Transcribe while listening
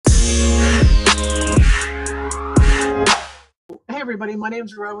everybody. My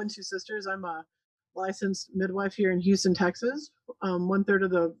name's Rowan Two Sisters. I'm a licensed midwife here in Houston, Texas. One third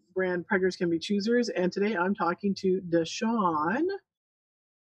of the brand Preggers Can Be Choosers. And today I'm talking to Deshawn.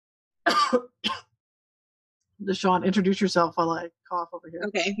 Deshawn, introduce yourself while I cough over here.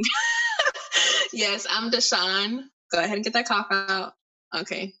 Okay. Yes, I'm Deshawn. Go ahead and get that cough out.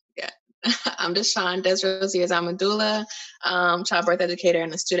 Okay. Yeah. I'm Deshawn Desrosiers. I'm a doula, childbirth educator,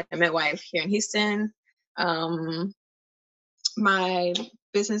 and a student midwife here in Houston. My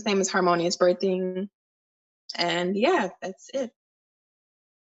business name is Harmonious Birthing. And yeah, that's it.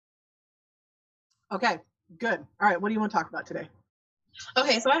 Okay, good. All right, what do you want to talk about today?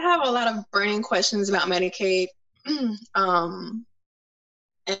 Okay, so I have a lot of burning questions about Medicaid. And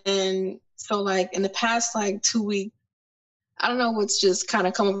so like in the past 2 weeks, I don't know what's just kind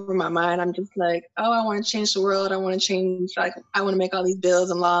of come over my mind. I'm just like, oh, I want to change the world. I want to change, I want to make all these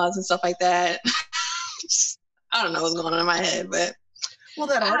bills and laws and stuff like that. I don't know what's going on in my head, but. Well,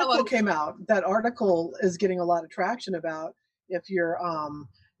 that article came out. That article is getting a lot of traction about if you're,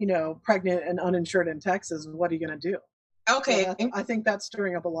 pregnant and uninsured in Texas, what are you going to do? Okay. So I think that's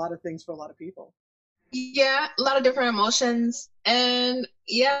stirring up a lot of things for a lot of people. Yeah, a lot of different emotions. And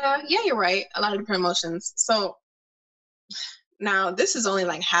yeah, you're right. A lot of different emotions. So now this is only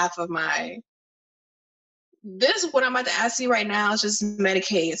like half of what I'm about to ask you right now is just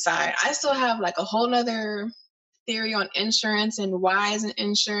Medicaid side. I still have like a whole nother theory on insurance and why isn't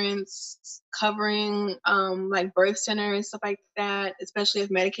insurance covering like birth centers and stuff like that, especially if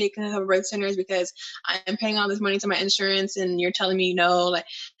Medicaid can cover birth centers, because I'm paying all this money to my insurance and you're telling me no, like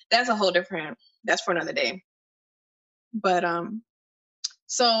that's for another day. But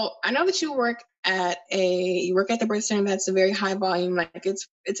so I know that you work at the birth center that's a very high volume, like it's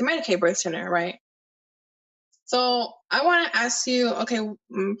a Medicaid birth center, right? So I want to ask you, okay,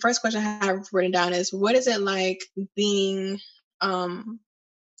 first question I have written down is, what is it like being,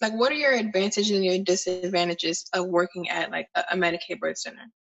 what are your advantages and your disadvantages of working at like a Medicaid birth center,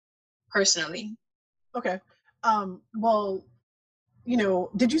 personally? Okay. Well,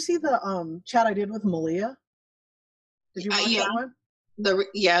 did you see the chat I did with Malia? Did you watch that one? The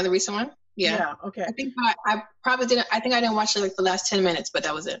recent one? Yeah. Okay. I think I probably didn't. I think I didn't watch it like the last 10 minutes, but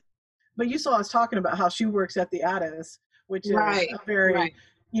that was it. But you saw us talking about how she works at the Addis, which is a very,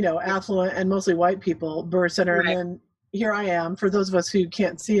 affluent and mostly white people birth center. Right. And then here I am. For those of us who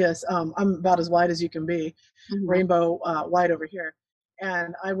can't see us, I'm about as white as you can be, rainbow white over here.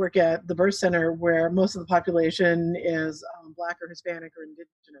 And I work at the birth center where most of the population is Black or Hispanic or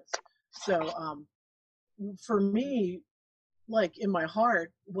Indigenous. So for me, like in my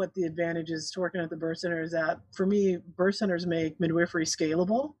heart, what the advantage is to working at the birth center is that for me, birth centers make midwifery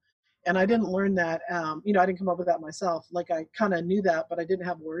scalable. And I didn't learn that, I didn't come up with that myself. Like I kind of knew that, but I didn't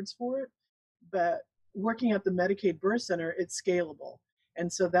have words for it. But working at the Medicaid birth center, it's scalable.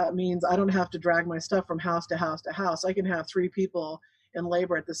 And so that means I don't have to drag my stuff from house to house to house. I can have 3 people in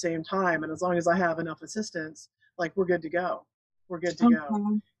labor at the same time. And as long as I have enough assistance, like we're good to go. We're good to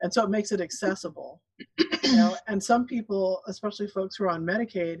go. And so it makes it accessible. And some people, especially folks who are on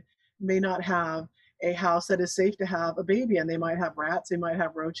Medicaid, may not have a house that is safe to have a baby, and they might have rats, they might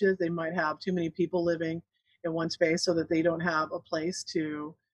have roaches, they might have too many people living in one space so that they don't have a place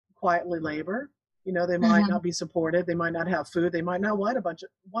to quietly labor. They might not be supported, they might not have food, they might not want a bunch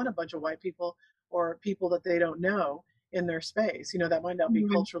of white people or people that they don't know in their space. That might not be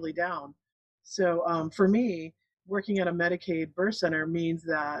culturally down. So for me, working at a Medicaid birth center means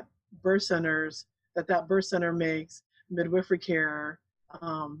that birth center makes midwifery care,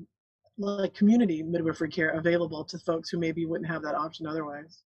 like community midwifery care, available to folks who maybe wouldn't have that option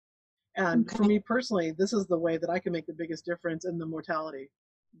otherwise. And for me personally, this is the way that I can make the biggest difference in the mortality,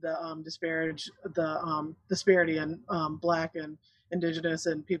 the disparity in Black and Indigenous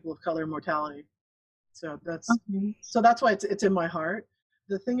and people of color mortality. So that's why it's in my heart.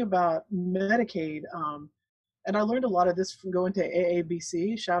 The thing about Medicaid, and I learned a lot of this from going to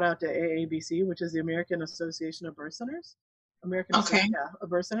AABC. Shout out to AABC, which is the American Association of Birth Centers. Of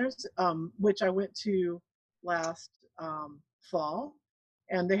birth centers, which I went to last fall,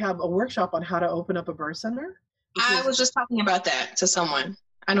 and they have a workshop on how to open up a birth center. I was just talking about that to someone.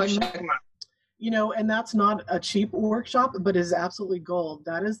 I know what you're talking about. And that's not a cheap workshop, but is absolutely gold.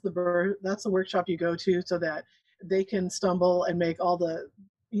 That's the workshop you go to so that they can stumble and make all the,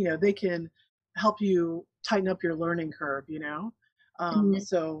 they can help you tighten up your learning curve,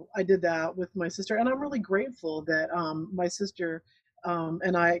 So I did that with my sister, and I'm really grateful that my sister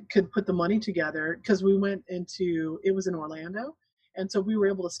and I could put the money together, because we went it was in Orlando, and so we were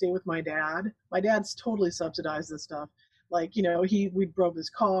able to stay with my dad. My dad's totally subsidized this stuff, Like, we drove his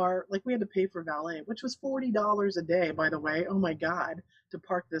car. Like, we had to pay for valet, which was $40 a day, by the way. Oh my God, to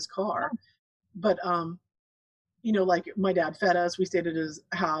park this car. But, like my dad fed us. We stayed at his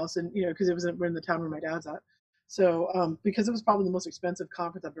house, and because we're in the town where my dad's at. So, because it was probably the most expensive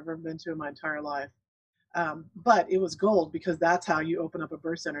conference I've ever been to in my entire life. But it was gold, because that's how you open up a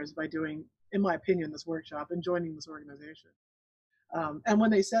birth center, is by doing, in my opinion, this workshop and joining this organization. And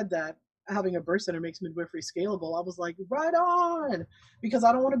when they said that having a birth center makes midwifery scalable, I was like, right on, because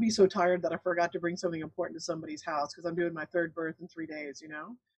I don't want to be so tired that I forgot to bring something important to somebody's house because I'm doing my third birth in 3 days.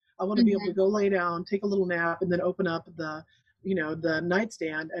 I want to be able to go lay down, take a little nap, and then open up the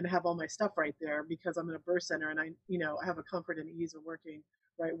nightstand and have all my stuff right there, because I'm in a birth center and I have a comfort and ease of working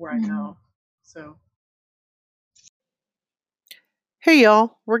right where I know. So. Hey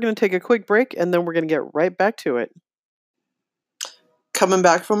y'all, we're going to take a quick break and then we're going to get right back to it. Coming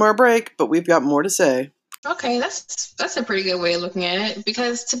back from our break, but we've got more to say. Okay, that's a pretty good way of looking at it,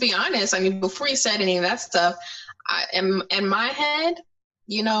 because to be honest, I mean, before you said any of that stuff, in my head,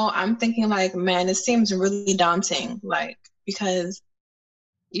 I'm thinking like, man, it seems really daunting, like, because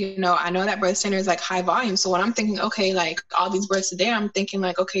I know that birth center is like high volume. So when I'm thinking, okay, like all these births a day, I'm thinking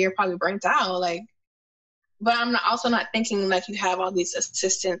like, okay, you're probably burnt out, like, but I'm also not thinking like you have all these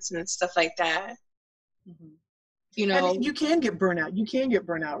assistants and stuff like that. Mm-hmm. And you can get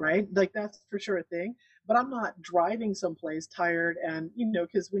burnout. Right? Like, that's for sure a thing. But I'm not driving someplace tired, and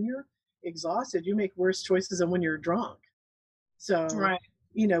because when you're exhausted, you make worse choices than when you're drunk. So, right.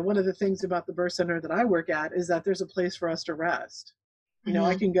 One of the things about the birth center that I work at is that there's a place for us to rest.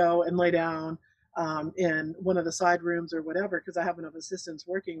 I can go and lay down in one of the side rooms or whatever, because I have enough assistants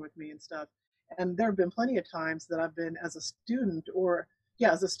working with me and stuff. And there have been plenty of times that I've been as a student where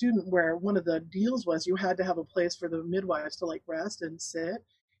one of the deals was you had to have a place for the midwives to like rest and sit.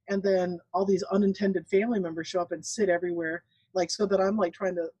 And then all these unintended family members show up and sit everywhere, like, so that I'm like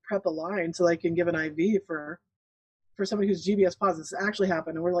trying to prep a line so I can give an IV for somebody who's GBS positive. This actually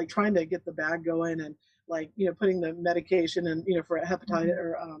happened. And we're like trying to get the bag going and like, putting the medication and, for a hepatitis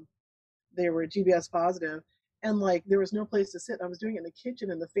or they were GBS positive. And like, there was no place to sit. I was doing it in the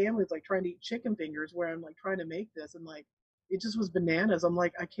kitchen, and the family's like trying to eat chicken fingers where I'm like trying to make this. And like, it just was bananas. I'm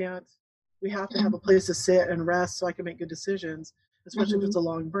like, I can't, we have to have a place to sit and rest so I can make good decisions, especially if it's a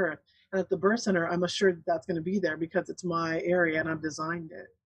long birth. And at the birth center, I'm assured that that's going to be there because it's my area and I've designed it.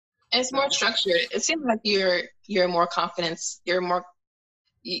 It's more structured. It seems like you're more confident. You're more,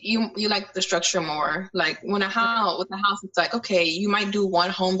 you like the structure more. Like with the house, it's like, okay, you might do one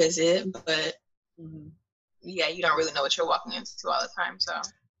home visit, but yeah, you don't really know what you're walking into all the time. So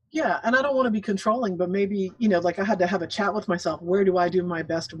yeah, and I don't want to be controlling, but maybe, like I had to have a chat with myself. Where do I do my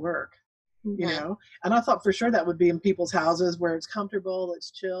best work? And I thought for sure that would be in people's houses where it's comfortable,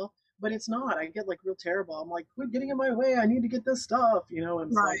 it's chill, but it's not. I get like real terrible. I'm like, quit getting in my way. I need to get this stuff,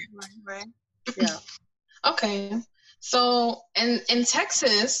 and right. Yeah. Okay. So in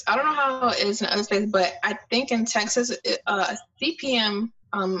Texas, I don't know how it is in other states, but I think in Texas, CPM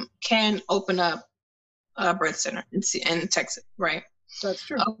can open up a birth center in Texas, right? That's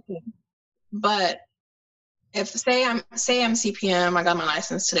true. Okay. But if say I'm CPM, I got my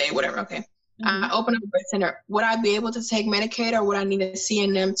license today, whatever. Okay, I open up a birth center. Would I be able to take Medicaid, or would I need a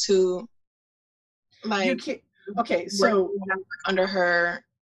CNM to like? You can't. Okay, so under her,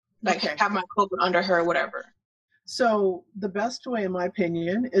 like have my COVID under her, or whatever. So the best way, in my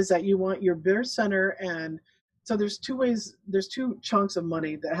opinion, is that you want your birth center, and so there's two ways. There's two chunks of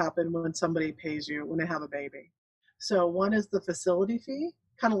money that happen when somebody pays you when they have a baby. So one is the facility fee,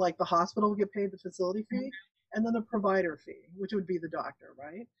 kind of like the hospital will get paid the facility fee, and then the provider fee, which would be the doctor,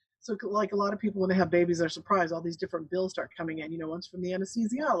 right? So like a lot of people when they have babies are surprised, all these different bills start coming in, one's from the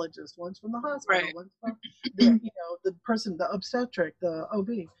anesthesiologist, one's from the hospital, right. One's from the, the person, the obstetric, the OB.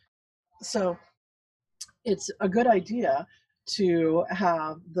 So it's a good idea to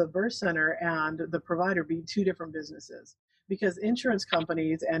have the birth center and the provider be two different businesses, because insurance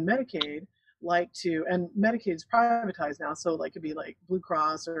companies and Medicaid like to, and Medicaid's privatized now, so like it'd be like Blue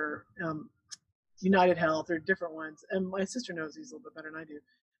Cross or United Health or different ones, and my sister knows these a little bit better than I do,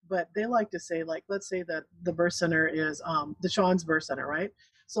 but they like to say, like, let's say that the birth center is Deshawn's birth center, right?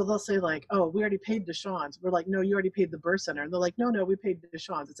 So they'll say like, oh, we already paid Deshawn's. We're like, no, you already paid the birth center. And they're like, no, we paid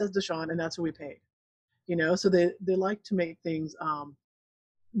Deshawn's. It says Deshawn, and that's who we paid. So they like to make things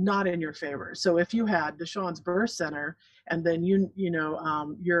not in your favor. So if you had Deshawn's birth center and then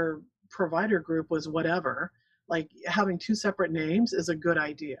your provider group was whatever, like having two separate names is a good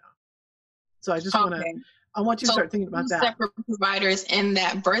idea. So I just I want you to start thinking about that. Separate providers in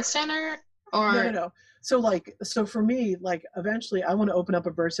that birth center? Or No. So for me, like eventually I want to open up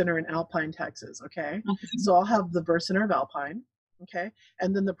a birth center in Alpine, Texas. Okay. So I'll have the birth center of Alpine. Okay.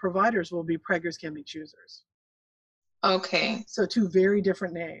 And then the providers will be Preggers Can Be Choosers. okay. So two very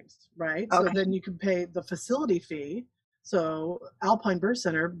different names, right? Okay. So then you can pay the facility fee. So Alpine Birth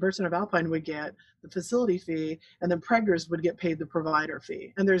Center of Alpine would get the facility fee, and then Preggers would get paid the provider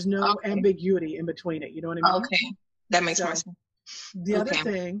fee. And there's no ambiguity in between it. You know what I mean? Okay. That makes more sense. The other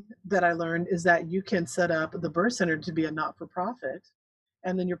thing that I learned is that you can set up the birth center to be a not-for-profit,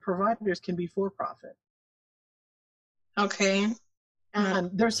 and then your providers can be for-profit. Okay.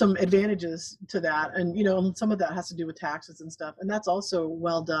 And there's some advantages to that. And, you know, some of that has to do with taxes and stuff. And that's also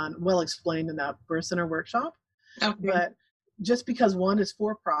well done, well explained in that birth center workshop. Okay. But just because one is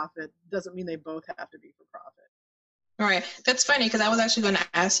for-profit doesn't mean they both have to be for-profit. All right. That's funny because I was actually going to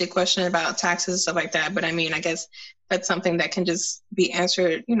ask you a question about taxes and stuff like that. But I mean, I guess that's something that can just be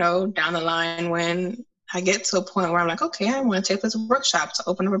answered, you know, down the line when I get to a point where I'm like, okay, I want to take this workshop to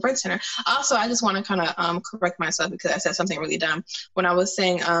open up a birth center. Also, I just want to kind of correct myself because I said something really dumb when I was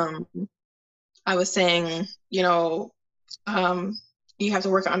saying, you know, you have to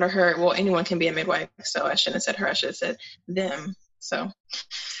work under her. Well, anyone can be a midwife. So I shouldn't have said her. I should have said them. So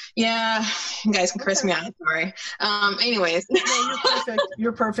yeah, you guys can curse me out. Sorry. Anyways. No, you're perfect.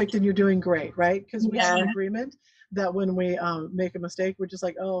 You're perfect and you're doing great, right? Because we have an agreement that when we make a mistake, we're just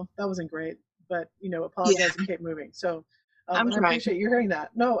like, oh, that wasn't great. But, you know, apologize and keep moving. So I appreciate you hearing that.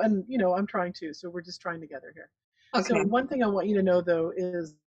 No, and, you know, I'm trying to. So we're just trying together here. Okay. So one thing I want you to know, though,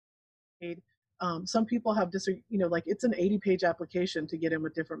 is some people have you know, like it's an 80-page application to get in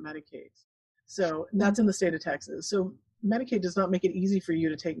with different Medicaids. So that's in the state of Texas. So Medicaid does not make it easy for you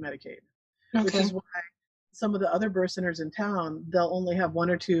to take Medicaid, which is why some of the other birth centers in town, they'll only have 1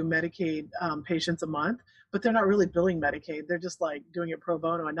 or 2 Medicaid patients a month, but they're not really billing Medicaid. They're just like doing it pro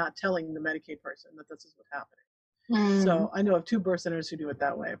bono and not telling the Medicaid person that this is what's happening. So I know of 2 birth centers who do it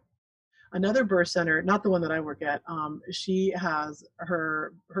that way. Another birth center, not the one that I work at, she has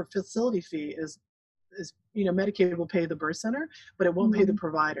her facility fee is, you know, Medicaid will pay the birth center, but it won't pay the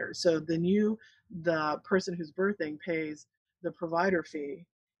provider. So then the person who's birthing pays the provider fee,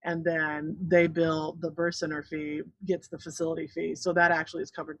 and then they bill the birth center fee, gets the facility fee. So that actually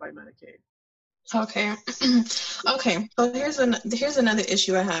is covered by Medicaid. Okay. Okay. So here's another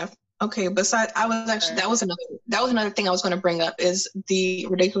issue I have. Okay. Besides, that was another thing I was going to bring up is the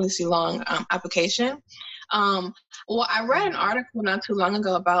ridiculously long application. Well, I read an article not too long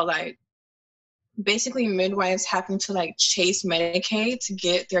ago about like basically midwives having to like chase Medicaid to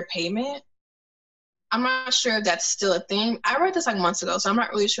get their payment. I'm not sure if that's still a thing. I read this like months ago, so I'm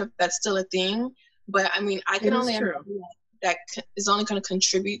not really sure if that's still a thing. But I mean, I can only imagine that is only going to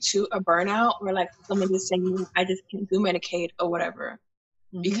contribute to a burnout or like someone just saying, I just can't do Medicaid or whatever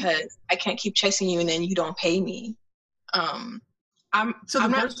because I can't keep chasing you and then you don't pay me. The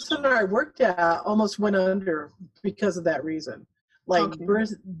birth center I worked at almost went under because of that reason. Like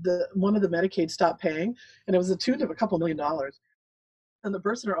one of the Medicaid stopped paying, and it was a tune of a couple $1 million. And the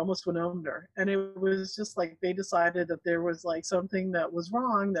birth center almost went under. And it was just like they decided that there was like something that was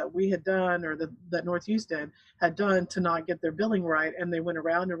wrong that we had done or that North Houston had done to not get their billing right. And they went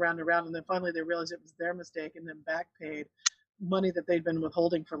around and around and around. And then finally they realized it was their mistake and then back paid money that they'd been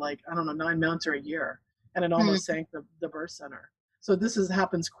withholding for like, I don't know, 9 months or a year. And it almost sank the birth center. So this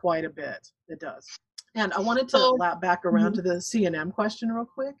happens quite a bit. It does. And I wanted to lap back around to the CNM question real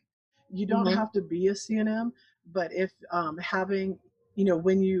quick. You don't have to be a CNM, but if having, you know,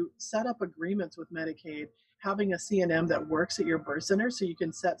 when you set up agreements with Medicaid, having a CNM that works at your birth center so you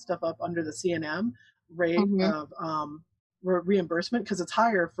can set stuff up under the CNM rate of reimbursement, because it's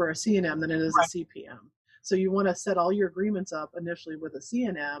higher for a CNM than it is a CPM. So you want to set all your agreements up initially with a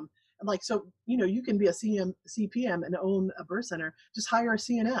CNM. And like, so, you know, you can be a CPM and own a birth center, just hire a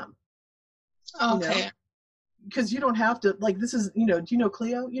CNM. Okay. You know? Because you don't have to, like, this is, you know, do you know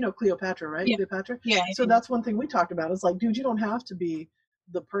Cleo? You know Cleopatra, right? Yeah. Cleopatra? Yeah. So that's one thing we talked about. It's like, dude, you don't have to be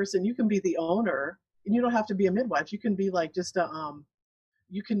the person. You can be the owner, and you don't have to be a midwife. You can be like just a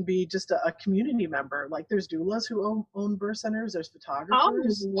community member. Like there's doulas who own birth centers. There's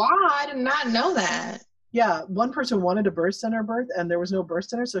photographers. Oh, wow. I did not know that. Yeah. One person wanted a birth center and there was no birth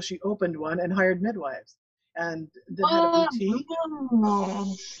center. So she opened one and hired midwives. And then had a boutique.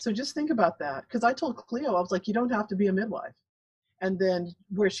 So just think about that. Because I told Cleo, I was like, you don't have to be a midwife. And then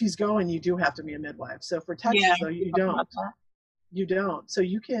where she's going, you do have to be a midwife. So for Texas, though, you don't. You don't. So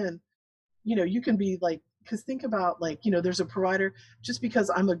you can, you know, you can be like, because think about like, you know, there's a provider. Just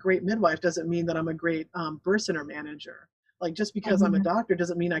because I'm a great midwife doesn't mean that I'm a great birth center manager. Like just because I'm a doctor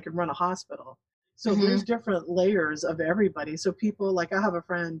doesn't mean I can run a hospital. So there's different layers of everybody. So people, like, I have a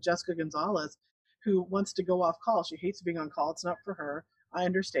friend, Jessica Gonzalez, who wants to go off call. She hates being on call. It's not for her. I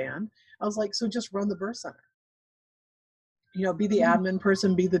understand. I was like, so just run the birth center. Be the admin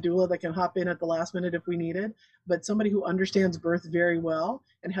person, be the doula that can hop in at the last minute if we need it. But somebody who understands birth very well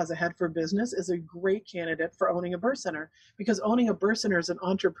and has a head for business is a great candidate for owning a birth center, because owning a birth center is an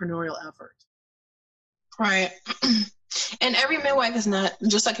entrepreneurial effort. Right. And every midwife is not,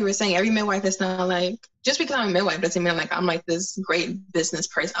 just like you were saying, every midwife is not like, just because I'm a midwife doesn't mean I'm like this great business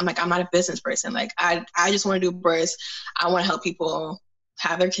person. I'm not a business person. Like, I just want to do births. I want to help people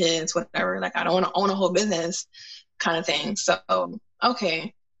have their kids, whatever. Like, I don't want to own a whole business kind of thing. So,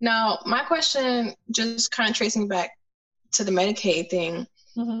 okay. Now, my question, just kind of tracing back to the Medicaid thing,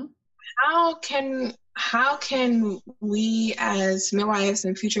 how can we as midwives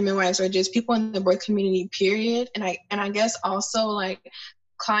and future midwives, or just people in the birth community, period, and I guess also like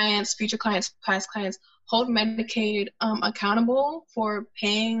clients, future clients, past clients, hold Medicaid accountable for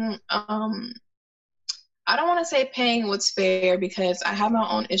paying, I don't want to say paying what's fair, because I have my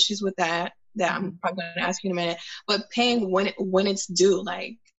own issues with that I'm probably going to ask you in a minute, but paying when it's due,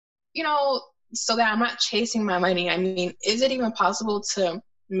 like, so that I'm not chasing my money. I mean, is it even possible to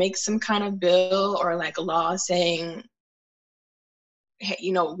make some kind of bill or like a law saying,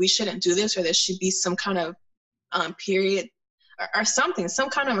 hey, we shouldn't do this, or there should be some kind of period or something, some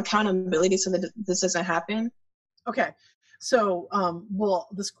kind of accountability so that this doesn't happen? Okay. So, well,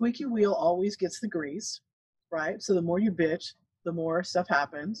 the squeaky wheel always gets the grease, right? So the more you bitch, the more stuff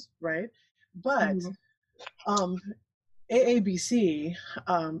happens, right? But AABC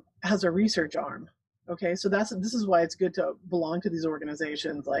has a research arm. Okay, so this is why it's good to belong to these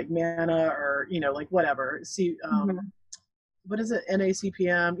organizations like MANA or like whatever. What is it?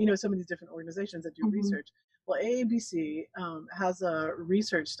 NACPM. Some of these different organizations that do research. Well, AABC has a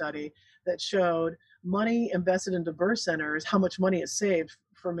research study that showed money invested into birth centers, how much money is saved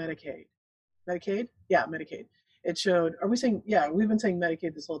for Medicaid. Medicaid? Yeah, Medicaid. It showed, are we saying, yeah, we've been saying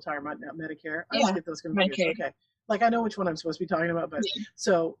Medicaid this whole time, right? Not Medicare. I always get those confused. Medicaid. Okay. Like, I know which one I'm supposed to be talking about, but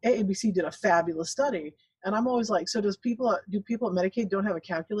so AABC did a fabulous study. And I'm always like, so do people at Medicaid don't have a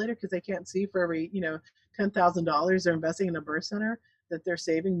calculator because they can't see for every, $10,000 they're investing in a birth center, that they're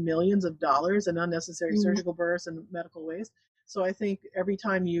saving millions of dollars in unnecessary surgical births and medical waste? So I think every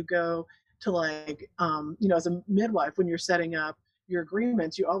time you go to like, as a midwife, when you're setting up your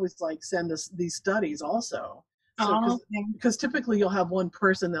agreements, you always like send these studies also. So, because typically you'll have one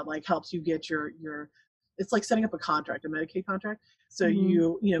person that like helps you get your it's like setting up a contract, a Medicaid contract. So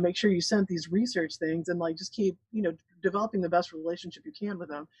you make sure you send these research things and like just keep, developing the best relationship you can with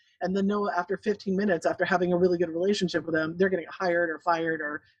them. And then know after 15 minutes, after having a really good relationship with them, they're going to get hired or fired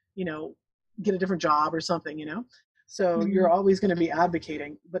or, get a different job or something, So you're always going to be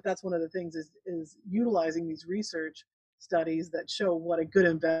advocating. But that's one of the things is utilizing these research studies that show what a good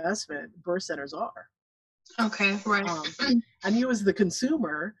investment birth centers are. Okay, right. And you as the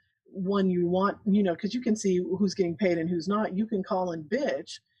consumer, when you want, because you can see who's getting paid and who's not, you can call and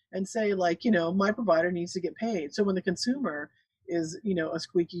bitch and say like, my provider needs to get paid. So when the consumer is, a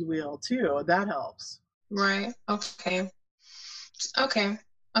squeaky wheel too, that helps. Right. Okay.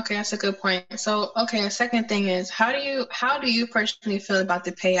 That's a good point. So, the second thing is, how do you personally feel about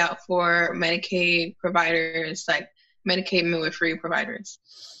the payout for Medicaid providers, like Medicaid midwifery providers?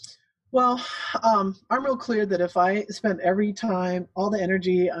 Well, I'm real clear that if I spent every time, all the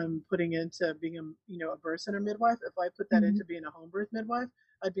energy I'm putting into being a birth center midwife, if I put that into being a home birth midwife,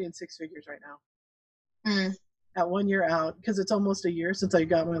 I'd be in six figures right now. At 1 year out, because it's almost a year since I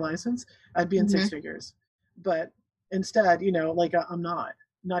got my license, I'd be in six figures. But instead, like I'm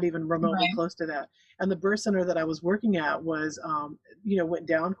not even remotely close to that. And the birth center that I was working at was, went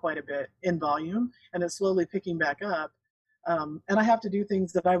down quite a bit in volume, and it's slowly picking back up. And I have to do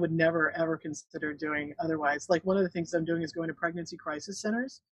things that I would never, ever consider doing otherwise. Like one of the things I'm doing is going to pregnancy crisis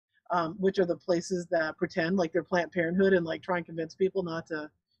centers, which are the places that pretend like they're Planned Parenthood and like try and convince people not to,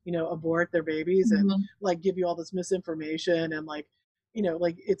 abort their babies and like give you all this misinformation and like,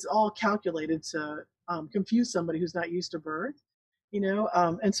 like it's all calculated to confuse somebody who's not used to birth.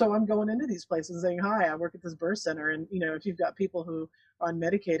 And so I'm going into these places saying, hi, I work at this birth center. And, if you've got people who are on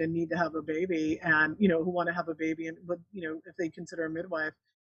Medicaid and need to have a baby and, who want to have a baby and would, if they consider a midwife,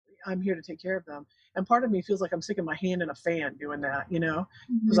 I'm here to take care of them. And part of me feels like I'm sticking my hand in a fan doing that,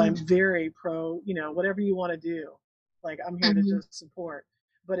 because I'm very pro, whatever you want to do, like I'm here to just support.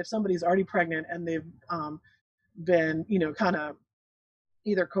 But if somebody's already pregnant and they've been, kind of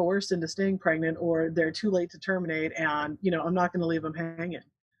either coerced into staying pregnant or they're too late to terminate and, I'm not going to leave them hanging.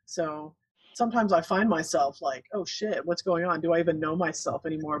 So sometimes I find myself like, oh shit, what's going on? Do I even know myself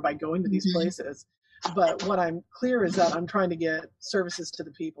anymore by going to these places? But what I'm clear is that I'm trying to get services to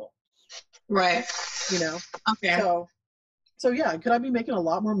the people. Right. You know? Okay. So yeah, could I be making a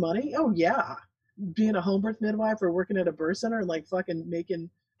lot more money? Oh yeah. Being a home birth midwife or working at a birth center and like fucking making,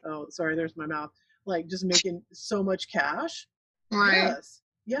 oh, sorry, there's my mouth. Like just making so much cash. Right.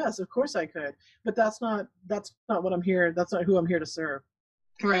 Yes, of course I could. But that's not what I'm here. That's not who I'm here to serve.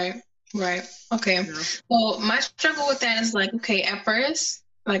 Right. Okay. You know? Well, my struggle with that is like, okay, at first,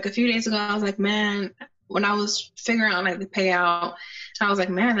 like a few days ago, I was like, man, when I was figuring out like the payout, I was like,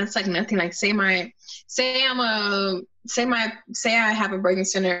 man, that's like nothing. Like say I have a birthing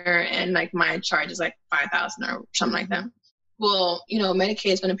center and like my charge is like $5,000 or something like that. Well, you know,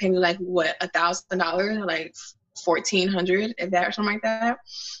 Medicaid is going to pay me like what, $1,000, like $1,400, if that or something like that.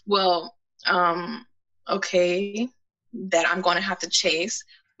 Well, okay, that I'm going to have to chase.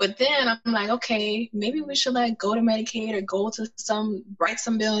 But then I'm like, okay, maybe we should like go to Medicaid or go to write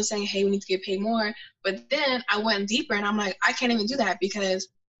some bill and saying, hey, we need to get paid more. But then I went deeper and I'm like, I can't even do that because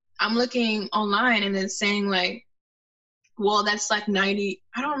I'm looking online and it's saying like, well, that's like 90.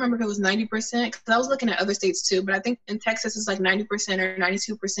 I don't remember if it was 90% because I was looking at other states too. But I think in Texas it's like 90% or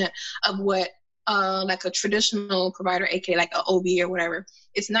 92% of what like a traditional provider, aka like an OB or whatever.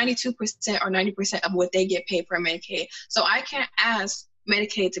 It's 92% or 90% of what they get paid for Medicaid. So I can't ask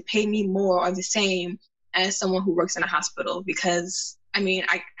Medicaid to pay me more or the same as someone who works in a hospital because I mean,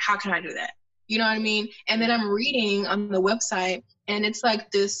 how can I do that? You know what I mean? And then I'm reading on the website and it's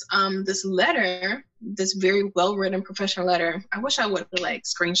like this letter, this very well written professional letter. I wish I would like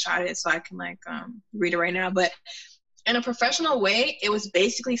screenshot it so I can like read it right now. But in a professional way, it was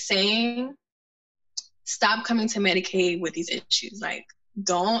basically saying, stop coming to Medicaid with these issues. Like,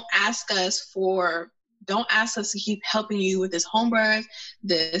 don't ask us to keep helping you with this home birth,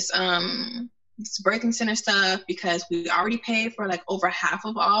 this birthing center stuff, because we already paid for like over half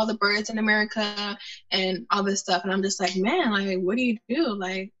of all the births in America and all this stuff. And I'm just like, man, like, what do you do?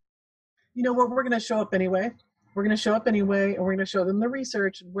 Like, you know what? We're going to show up anyway. We're going to show up anyway, and we're going to show them the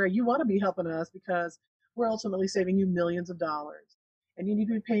research where you want to be helping us because we're ultimately saving you millions of dollars. And you need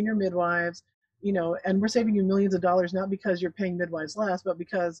to be paying your midwives, you know, and we're saving you millions of dollars not because you're paying midwives less, but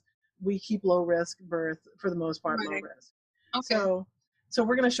because we keep low risk birth for the most part, low risk. Okay. So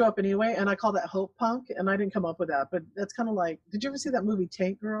we're going to show up anyway, and I call that hope punk, and I didn't come up with that, but that's kind of like, did you ever see that movie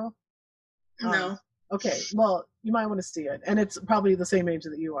Tank Girl? No. Okay, well, you might want to see it, and it's probably the same age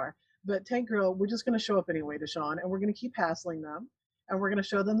that you are. But Tank Girl, we're just going to show up anyway, Deshawn, and we're going to keep hassling them, and we're going to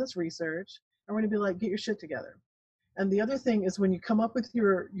show them this research, and we're going to be like, get your shit together. And the other thing is when you come up with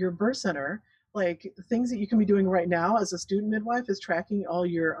your birth center, like things that you can be doing right now as a student midwife is tracking all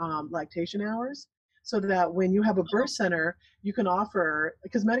your lactation hours so that when you have a birth center, you can offer,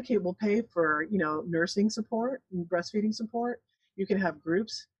 because Medicaid will pay for, you know, nursing support and breastfeeding support. You can have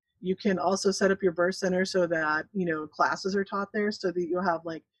groups. You can also set up your birth center so that, you know, classes are taught there so that you'll have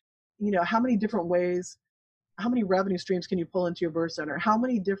like, you know, how many different ways, how many revenue streams can you pull into your birth center? How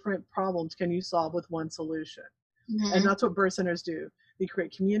many different problems can you solve with one solution? Mm-hmm. And that's what birth centers do. They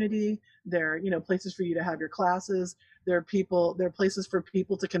create community. They're, you know, places for you to have your classes. They're places for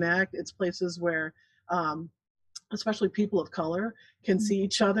people to connect. It's places where, especially people of color can see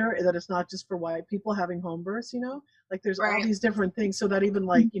each other, that it's not just for white people having home births, you know, like there's all these different things. So that even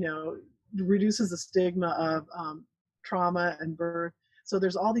like, you know, reduces the stigma of trauma and birth. So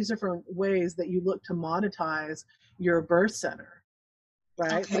there's all these different ways that you look to monetize your birth center,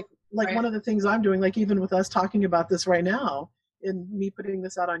 right? Okay. Like one of the things I'm doing, like even with us talking about this right now, and me putting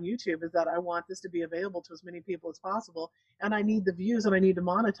this out on YouTube, is that I want this to be available to as many people as possible. And I need the views and I need to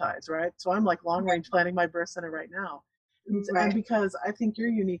monetize, right? So I'm like long range planning my birth center right now. And because I think you're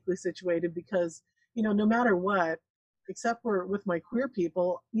uniquely situated because, you know, no matter what, except for with my queer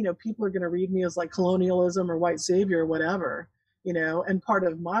people, you know, people are going to read me as like colonialism or white savior or whatever, you know, and part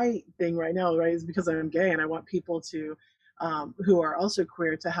of my thing right now, right, is because I'm gay and I want people to, who are also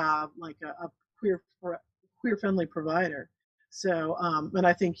queer to have like a queer friendly provider. So, and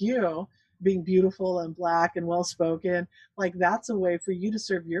I think you being beautiful and Black and well-spoken, like that's a way for you to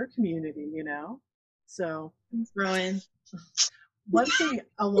serve your community, you know? So, Rowan. One thing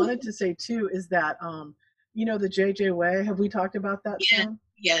I wanted to say too is that, you know, the JJ Way, have we talked about that? Yeah. Sam?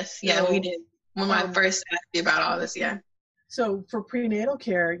 Yes. Yeah, we did. When I first asked you about all this, yeah. So for prenatal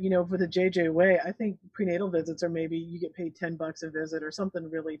care, you know, for the JJ Way, I think prenatal visits are maybe you get paid $10 a visit or something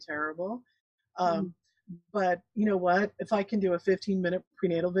really terrible. But you know what? If I can do a 15-minute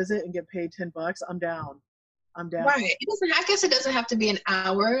prenatal visit and get paid $10, I'm down. Right. I guess it doesn't have to be an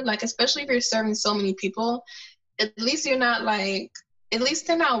hour. Like, especially if you're serving so many people, at least you're not like at least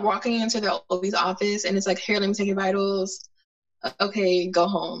they're not walking into their OB's office and it's like, here, let me take your vitals. Okay, go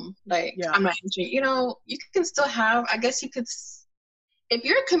home. Like, Yeah. I'm not answering. You know, you can still have, I guess you could, if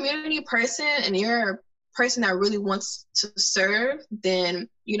you're a community person and you're a person that really wants to serve, then,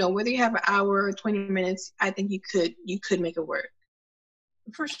 you know, whether you have an hour or 20 minutes, I think you could make it work.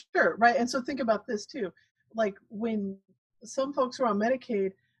 For sure, right? And so think about this too. Like when some folks are on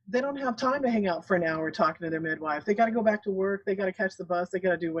Medicaid, they don't have time to hang out for an hour talking to their midwife. They got to go back to work. They got to catch the bus. They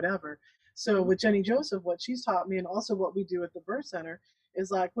got to do whatever. So with Jenny Joseph, what she's taught me, and also what we do at the birth center,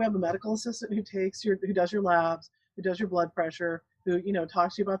 is like we have a medical assistant who does your labs, who does your blood pressure, who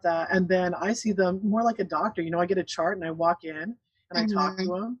talks to you about that, and then I see them more like a doctor. I get a chart and I walk in and I talk to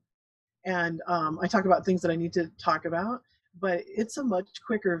them, and I talk about things that I need to talk about. But it's a much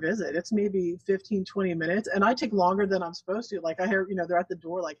quicker visit. It's maybe 15, 20 minutes. And I take longer than I'm supposed to. Like I hear, they're at the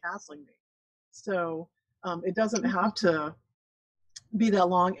door, like hassling me. So it doesn't have to be that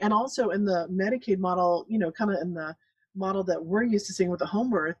long. And also in the Medicaid model, kind of in the model that we're used to seeing with the home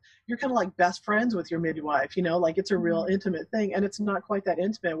birth, you're kind of like best friends with your midwife, like it's a real intimate thing. And it's not quite that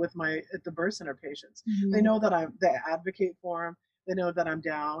intimate with at the birth center patients. They know that they advocate for them. They know that I'm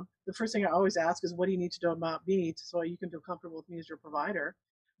down. The first thing I always ask is, what do you need to know about me so you can feel comfortable with me as your provider?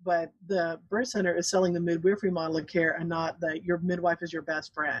 But the birth center is selling the midwifery model of care and not that your midwife is your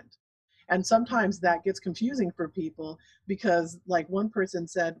best friend. And sometimes that gets confusing for people because like one person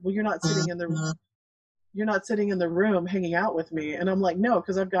said, well, you're not sitting in the room hanging out with me. And I'm like, no,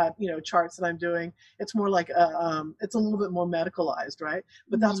 because I've got, charts that I'm doing. It's more like, it's a little bit more medicalized, right?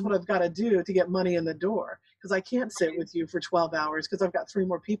 But that's what I've got to do to get money in the door, because I can't sit with you for 12 hours because I've got 3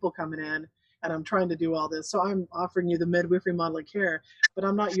 more people coming in and I'm trying to do all this. So I'm offering you the midwifery model of care, but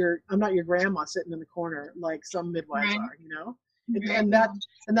I'm not your grandma sitting in the corner like some midwives are, and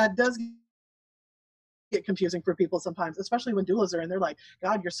that does get confusing for people sometimes, especially when doulas are in. They're like,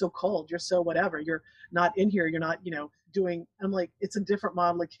 God, you're so cold, you're so whatever, you're not in here, you're not doing. I'm like, it's a different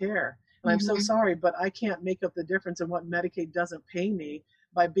model of care, and I'm so sorry, but I can't make up the difference in what Medicaid doesn't pay me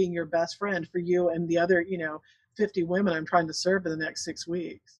by being your best friend for you and the other 50 women I'm trying to serve in the next 6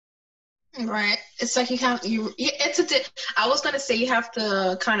 weeks. Right. It's like I was going to say you have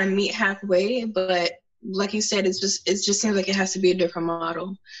to kind of meet halfway, but like you said, it just seems like it has to be a different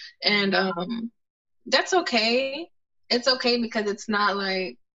model. And that's okay. It's okay because it's not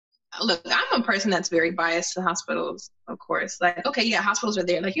like, look, I'm a person that's very biased to hospitals, of course. Like, okay, yeah, hospitals are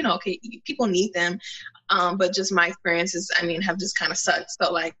there. Like, okay, people need them. But just my experiences, have just kind of sucked.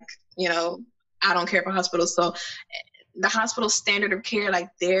 So like, I don't care for hospitals. So the hospital standard of care, like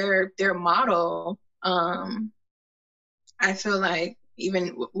their model, I feel like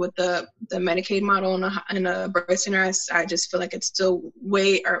even with the Medicaid model in a birth center, I just feel like it's still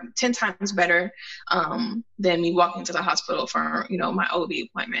 10 times better than me walking to the hospital for my OB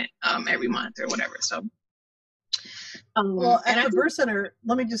appointment every month or whatever. So well, at the birth center,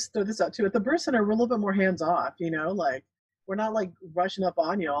 let me just throw this out too. At the birth center, we're a little bit more hands off, like we're not like rushing up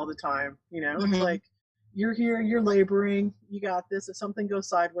on you all the time, It's like, you're here, you're laboring, you got this. If something goes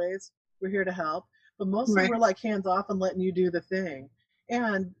sideways, we're here to help. But mostly we're like hands off and letting you do the thing.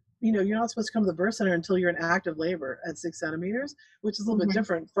 And, you're not supposed to come to the birth center until you're in active labor at 6 centimeters, which is a little bit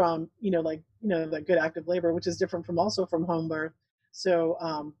different from, the good active labor, which is different from also from home birth. So,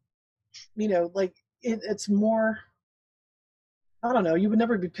 like it's more, I don't know, you would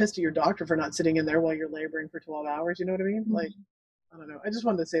never be pissed at your doctor for not sitting in there while you're laboring for 12 hours. You know what I mean? Like, I don't know. I just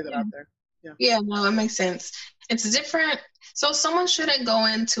wanted to say that out there. Yeah, no, it makes sense. It's different. So someone shouldn't go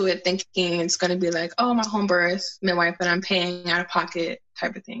into it thinking it's going to be like, oh, my home birth midwife that I'm paying out of pocket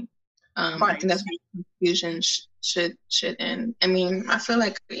type of thing. I think that's where confusion should end. I feel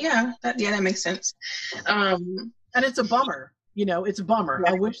like, that makes sense. And it's a bummer. It's a bummer.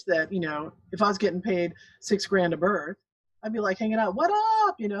 Right. I wish that, if I was getting paid $6,000 a birth, I'd be like hanging out, what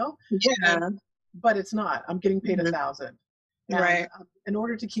up, Yeah. But it's not. I'm getting paid $1,000. Right. In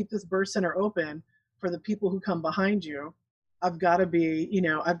order to keep this birth center open for the people who come behind you, I've got to be,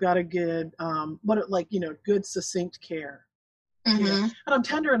 I've got to get, good, succinct care. And I'm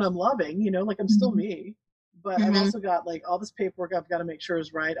tender and I'm loving, like I'm still me, but I've also got like all this paperwork I've got to make sure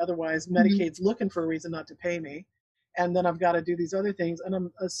is right. Otherwise, Medicaid's looking for a reason not to pay me. And then I've got to do these other things. And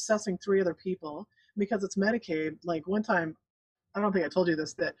I'm assessing 3 other people because it's Medicaid. Like one time, I don't think I told you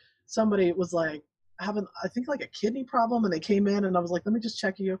this, that somebody was like, having, I think like a kidney problem, and they came in and I was like, let me just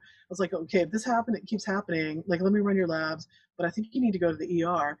check you. I was like, okay, if this happened, it keeps happening. Like, let me run your labs, but I think you need to go to the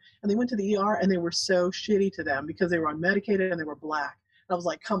ER. And they went to the ER and they were so shitty to them because they were unmedicated and they were Black. And I was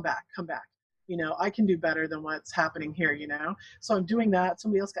like, come back. I can do better than what's happening here. So I'm doing that.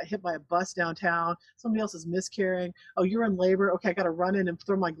 Somebody else got hit by a bus downtown. Somebody else is miscarrying. Oh, you're in labor. Okay, I got to run in and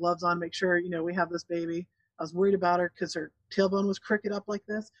throw my gloves on, make sure, we have this baby. I was worried about her because her tailbone was crooked up like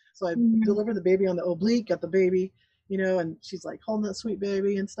this. So I delivered the baby on the oblique, got the baby, and she's like holding that sweet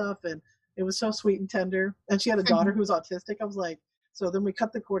baby and stuff. And it was so sweet and tender. And she had a daughter who was autistic. I was like, so then we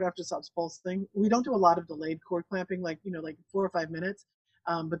cut the cord after stops pulsing. We don't do a lot of delayed cord clamping, like 4 or 5 minutes.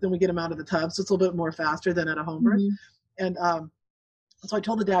 But then we get them out of the tub, so it's a little bit more faster than at a home birth. And so I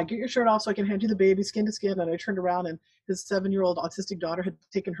told the dad, get your shirt off so I can hand you the baby skin to skin. And I turned around and his 7-year-old autistic daughter had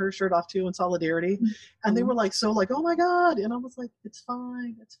taken her shirt off too in solidarity. And they were like, oh my God. And I was like, it's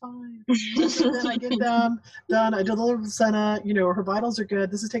fine. So then I get them done. I deliver the placenta, her vitals are good.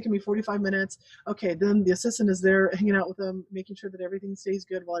 This is taking me 45 minutes. Okay, then the assistant is there hanging out with them, making sure that everything stays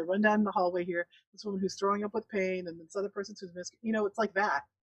good while I run down the hallway here. This woman who's throwing up with pain and this other person who's it's like that.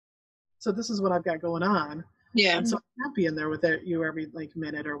 So this is what I've got going on. Yeah. And so I'm happy in there with you every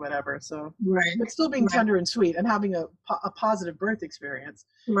minute or whatever. So right. But still being tender and sweet and having a positive birth experience.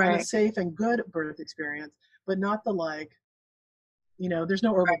 Right. And a safe and good birth experience, but not the there's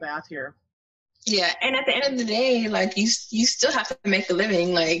no herbal bath here. Yeah. And at the end of the day, you still have to make a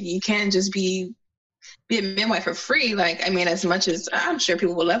living. You can't just be a midwife for free. As much as I'm sure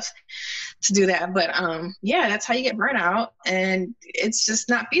people would love to do that, but that's how you get burnt out, and it's just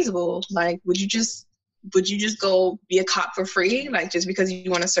not feasible. Would you just go be a cop for free, just because you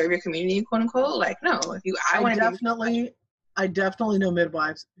want to serve your community, quote unquote? No. I definitely know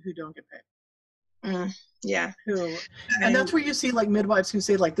midwives who don't get paid. Yeah. And that's where you see midwives who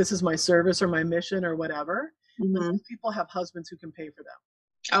say this is my service or my mission or whatever. Those people have husbands who can pay for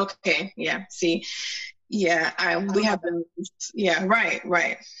them. Okay. Yeah. See. Yeah. We have been. Yeah.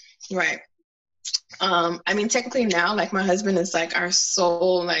 Right. Technically now, my husband is our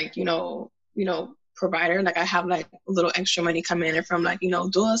sole, provider. I have a little extra money coming in from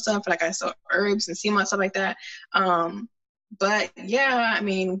doula stuff. I sell herbs and sea moss, stuff like that. But yeah,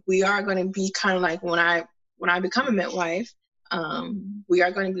 we are going to be kind of when I become a midwife, we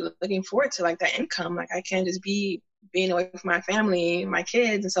are going to be looking forward to that income. I can't just be being away from my family, my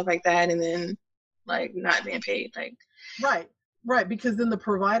kids and stuff like that, and then not being paid. Right, because then the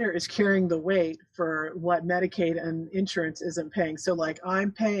provider is carrying the weight for what Medicaid and insurance isn't paying. So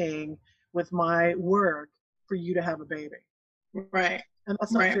I'm paying with my work for you to have a baby. Right. And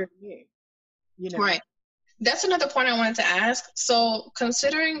that's not fair to me. Right. That's another point I wanted to ask. So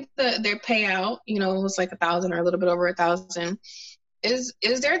considering their payout, it was 1,000 or a little bit over 1,000, is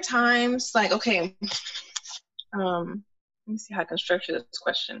there times okay, let me see how I can structure this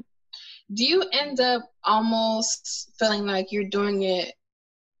question. Do you end up almost feeling you're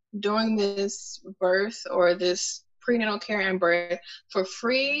doing this birth or this prenatal care and birth for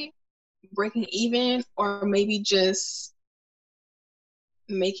free, breaking even, or maybe just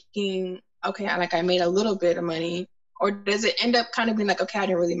making, I made a little bit of money, or does it end up kind of being okay, I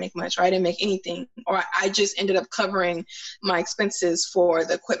didn't really make much, or I didn't make anything, or I just ended up covering my expenses for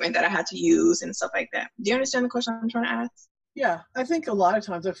the equipment that I had to use and stuff like that? Do you understand the question I'm trying to ask? Yeah, I think a lot of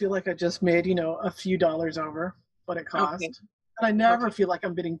times I feel I just made, a few dollars over what it cost. Okay. And I never feel like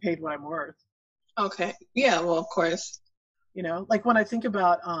I'm getting paid what I'm worth. Okay. Yeah, well, of course. When I think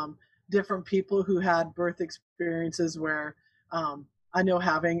about different people who had birth experiences where I know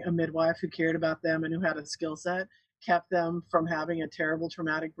having a midwife who cared about them and who had a skill set kept them from having a terrible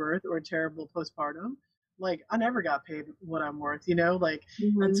traumatic birth or a terrible postpartum. I never got paid what I'm worth,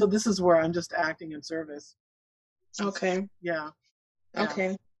 and so this is where I'm just acting in service. Okay. Yeah.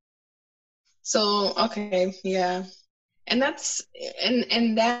 Okay. So, okay. Yeah. And that's,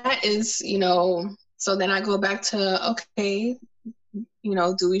 and that is, so then I go back to, okay,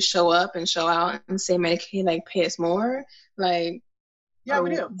 do we show up and show out and say Medicaid, pay us more? Yeah,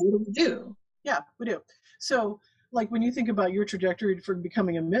 we do. What do we do? Yeah, we do. So, when you think about your trajectory for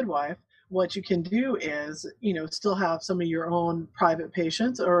becoming a midwife, what you can do is, still have some of your own private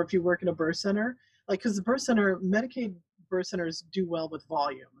patients, or if you work in a birth center, because the birth center, Medicaid birth centers do well with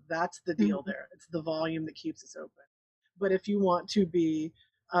volume. That's the deal there. It's the volume that keeps us open. But if you want to be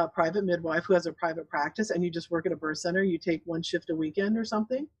a private midwife who has a private practice and you just work at a birth center, you take one shift a weekend or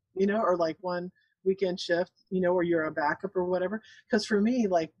something, or one weekend shift, or you're a backup or whatever. Because for me,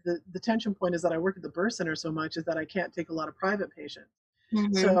 the tension point is that I work at the birth center so much is that I can't take a lot of private patients.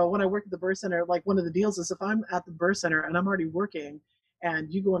 So when I work at the birth center, one of the deals is if I'm at the birth center and I'm already working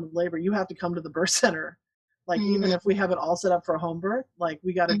and you go into labor, you have to come to the birth center. Even if we have it all set up for a home birth,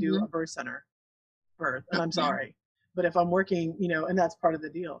 we got to do a birth center birth. And I'm sorry. But if I'm working, and that's part of the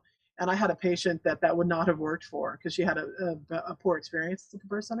deal. And I had a patient that would not have worked for because she had a poor experience at the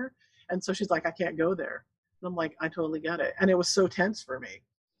birth center. And so she's like, I can't go there. And I'm like, I totally get it. And it was so tense for me,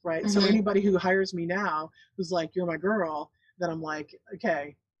 right? So anybody who hires me now who's like, you're my girl, then I'm like,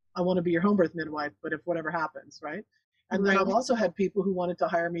 okay, I want to be your home birth midwife, but if whatever happens, right? And then I've also had people who wanted to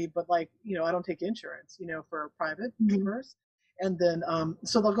hire me, but like, I don't take insurance, for private births. And then,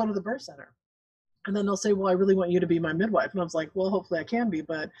 so they'll go to the birth center. And then they'll say, well, I really want you to be my midwife. And I was like, well, hopefully I can be.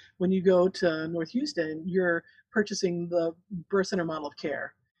 But when you go to North Houston, you're purchasing the birth center model of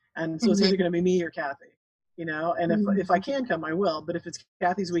care. And so it's either going to be me or Kathy, and if I can come, I will. But if it's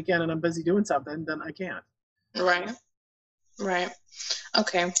Kathy's weekend and I'm busy doing something, then I can't. Right.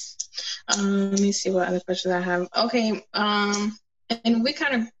 Okay. Let me see what other questions I have. Okay. And we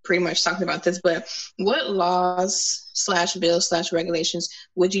kind of pretty much talked about this, but what laws / bills / regulations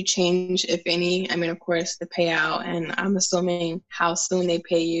would you change, if any? I mean, of course, the payout, and I'm assuming how soon they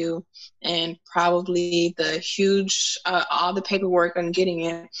pay you, and probably the huge, all the paperwork on getting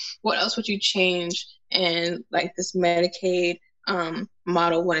it. What else would you change in like this Medicaid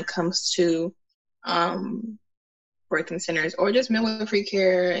model when it comes to birthing centers or just midwifery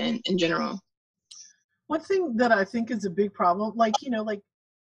care in general? One thing that I think is a big problem,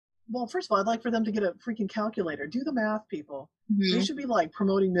 well, first of all, I'd like for them to get a freaking calculator. Do the math, people. They should be like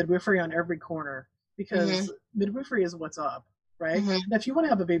promoting midwifery on every corner because midwifery is what's up, right? Now, if you want to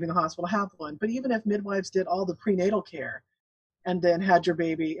have a baby in the hospital, have one. But even if midwives did all the prenatal care and then had your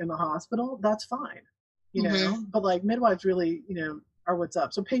baby in the hospital, that's fine, But like midwives really, are what's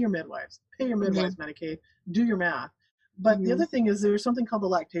up. So pay your midwives. Pay your midwives Medicaid. Do your math. But the other thing is there's something called the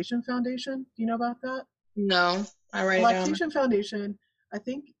Lactation Foundation. Do you know about that? No, I write it down. Lactation Foundation, I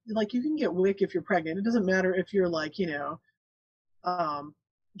think, like, you can get WIC if you're pregnant. It doesn't matter if you're like, Joel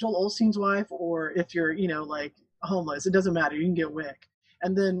Osteen's wife or if you're, like homeless. It doesn't matter. You can get WIC.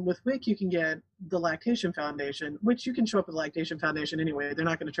 And then with WIC, you can get the Lactation Foundation, which you can show up at the Lactation Foundation anyway. They're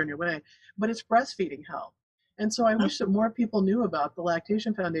not going to turn you away. But it's breastfeeding help. And so I wish that more people knew about the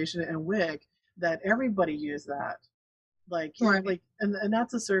Lactation Foundation and WIC, that everybody used that. And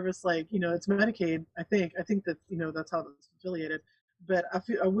that's a service, it's Medicaid. I think that, that's how it's affiliated. But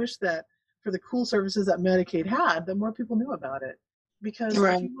I wish that for the cool services that Medicaid had, that more people knew about it. Because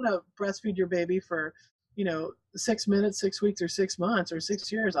if you want to breastfeed your baby for, 6 minutes, 6 weeks, or 6 months, or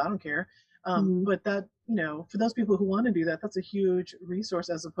 6 years, I don't care. But that, for those people who want to do that, that's a huge resource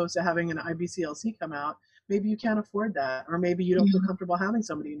as opposed to having an IBCLC come out. Maybe you can't afford that, or maybe you don't feel comfortable having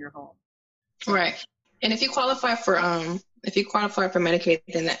somebody in your home. Right. And if you qualify for Medicaid,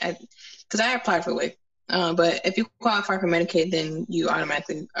 then because I applied for WIC, but if you qualify for Medicaid, then you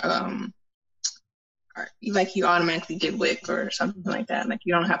automatically get WIC or something like that. Like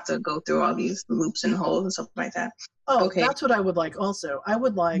you don't have to go through all these loops and holes and stuff like that. Oh, okay. That's what I would like. Also, I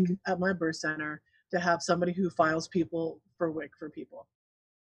would like at my birth center to have somebody who files people for WIC for people.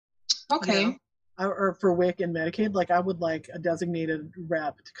 Okay. Or for WIC and Medicaid, like I would like a designated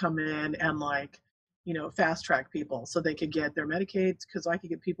rep to come in and fast track people so they could get their Medicaids, because I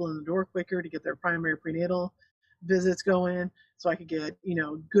could get people in the door quicker to get their primary prenatal visits going, so I could get,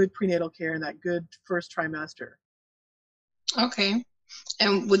 good prenatal care in that good first trimester. Okay.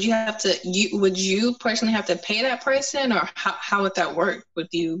 And would you personally have to pay that person, or how would that work with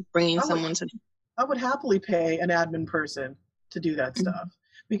you bringing someone to? I would happily pay an admin person to do that stuff,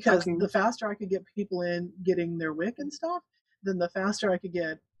 because the faster I could get people in getting their WIC and stuff, then the faster I could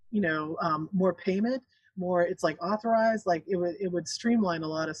get, more payment, more it's like authorized, like it would streamline a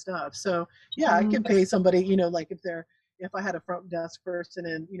lot of stuff. So yeah, I could pay somebody, like if I had a front desk person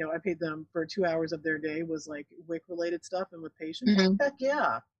and, I paid them for 2 hours of their day was like WIC related stuff and with patients, heck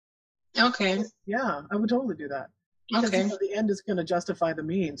yeah. Okay. Yeah, I would totally do that. Because the end is going to justify the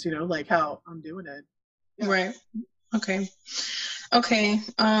means, like how I'm doing it. Yeah. Right. Okay.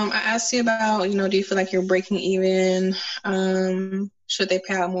 I asked you about, do you feel like you're breaking even? Should they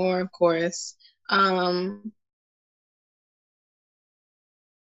pay out more? Of course. I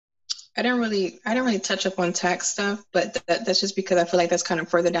didn't really touch up on tax stuff, but that's just because I feel like that's kind of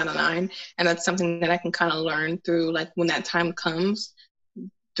further down the line, and that's something that I can kind of learn through, like, when that time comes,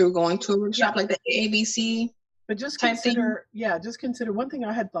 through going to a workshop like the ABC. But just consider one thing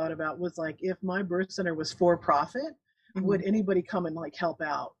I had thought about was, like, if my birth center was for profit, would anybody come and like help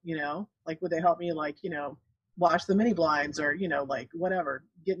out? Like, would they help me, like, wash the mini blinds, or like whatever,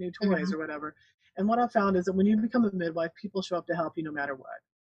 get new toys or whatever? And what I found is that when you become a midwife, people show up to help you no matter what.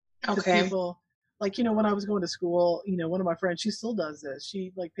 Okay. People, like, when I was going to school, one of my friends, she still does this.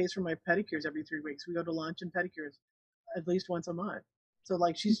 She like pays for my pedicures every 3 weeks. We go to lunch and pedicures at least once a month. So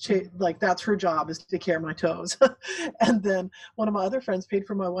like like that's her job, is to take care of my toes. And then one of my other friends paid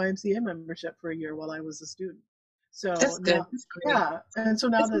for my YMCA membership for a year while I was a student. So That's good. now, That's great. yeah, and so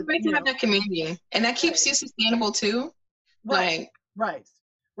now It's that great to have that community, and that keeps you sustainable too. right, right.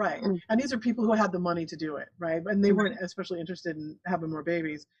 Mm. And these are people who had the money to do it, right? And they weren't especially interested in having more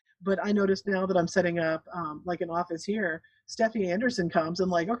babies. But I noticed now that I'm setting up like an office here, Steffi Anderson comes and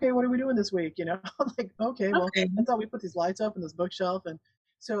like, okay, what are we doing this week? You know, I'm like, okay, well, I thought we put these lights up in this bookshelf. And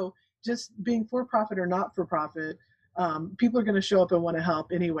so just being for profit or not for profit, people are going to show up and want to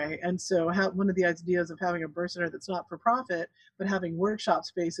help anyway. And so one of the ideas of having a birth center that's not for profit, but having workshop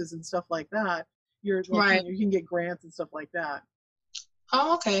spaces and stuff like that, you're like, you can get grants and stuff like that.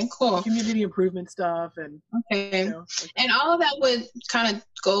 Oh, okay, cool. Community improvement stuff and okay, and all of that would kind of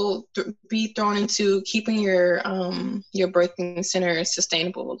be thrown into keeping your birthing center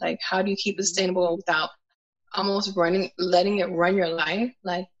sustainable. Like, how do you keep it sustainable without almost letting it run your life?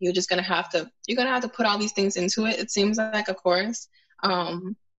 Like, you're gonna have to put all these things into it. It seems like, of course,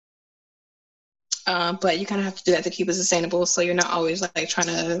 but you kind of have to do that to keep it sustainable. So you're not always like trying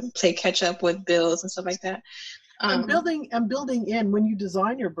to play catch up with bills and stuff like that. And building in, when you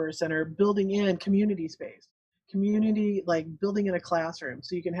design your birth center, building in community space, like building in a classroom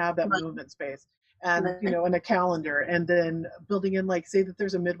so you can have that movement space, and and a calendar, and then building in, like, say that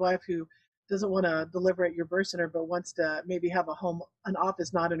there's a midwife who doesn't want to deliver at your birth center but wants to maybe have an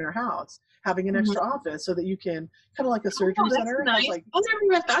office not in her house, having an extra office so that you can kind of like a surgery center. Nice. Like, I never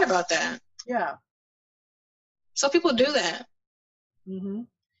even thought about that. Yeah. So people do that. Mm-hmm.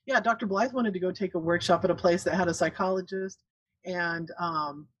 Yeah, Dr. Blythe wanted to go take a workshop at a place that had a psychologist and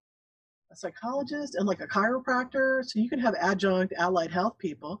like a chiropractor. So you can have adjunct allied health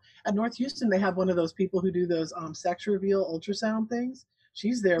people. At North Houston, they have one of those people who do those sex reveal ultrasound things.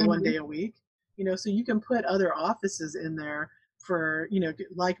 She's there one day a week. So you can put other offices in there for,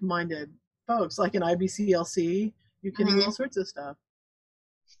 like-minded folks, like an IBCLC. You can do all sorts of stuff.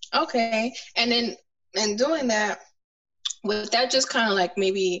 Okay. And then in doing that, would that just kind of like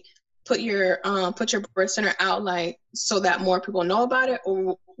maybe put your birth center out, like, so that more people know about it,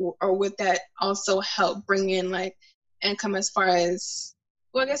 or would that also help bring in like income as far as,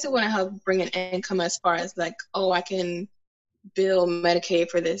 well, I guess it wouldn't help bring in income as far as like, oh, I can bill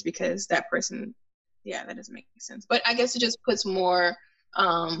Medicaid for this because that person, yeah, that doesn't make sense. But I guess it just puts more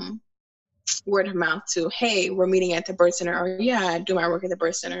word of mouth to, hey, we're meeting at the birth center, or yeah, I do my work at the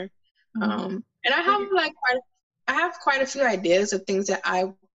birth center. And I have quite a few ideas of things that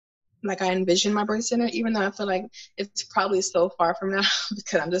I envision my birth center, even though I feel like it's probably so far from now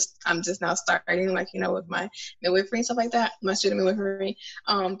because I'm just now starting, like, with my midwifery and stuff like that, my student midwifery.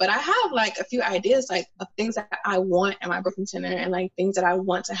 But I have like a few ideas, like, of things that I want at my birthing center, and like things that I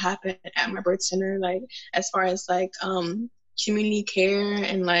want to happen at my birth center, like as far as like community care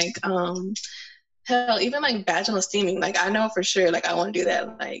and like hell, even like vaginal steaming. Like, I know for sure, like, I want to do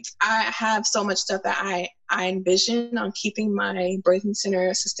that. Like, I have so much stuff that I envision on keeping my birthing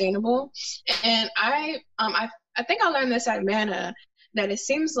center sustainable. And I think I learned this at MANA, that it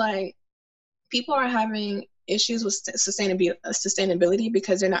seems like people are having issues with sustainability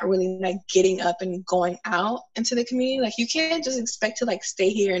because they're not really like getting up and going out into the community. Like, you can't just expect to like stay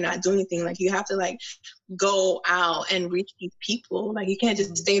here and not do anything. Like, you have to like go out and reach these people. Like, you can't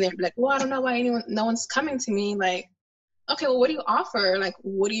just stay there and be like, well, I don't know why no one's coming to me. Like, okay, well, what do you offer? Like,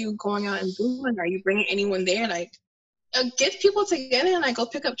 what are you going out and doing? Are you bringing anyone there? Like, get people together and like go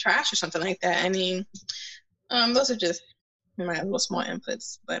pick up trash or something like that. I mean, those are just my little small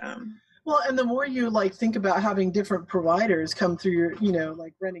inputs, but well, and the more you like think about having different providers come through your,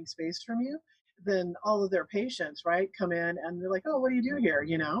 like renting space from you, then all of their patients, right, come in and they're like, oh, what do you do here?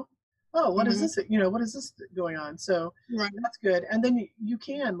 Oh, what is this? What is this going on? So that's good. And then you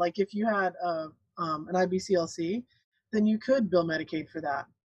can, like, if you had an IBCLC, then you could bill Medicaid for that.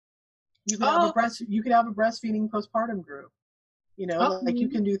 You could have a breastfeeding postpartum group. Like, you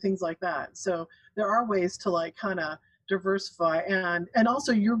can do things like that. So there are ways to like kind of diversify, and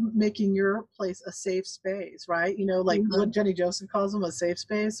also you're making your place a safe space, right? Like what Jenny Joseph calls them, a safe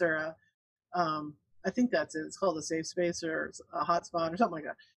space, or I think that's it. It's called a safe space or a hotspot or something like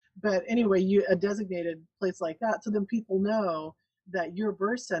that. But anyway, a designated place like that, so then people know that your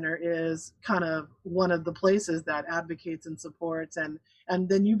birth center is kind of one of the places that advocates and supports, and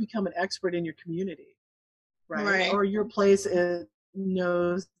then you become an expert in your community, right? Or your place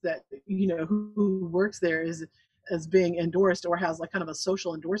knows that who works there is being endorsed or has like kind of a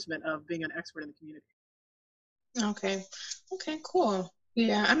social endorsement of being an expert in the community. Okay, cool.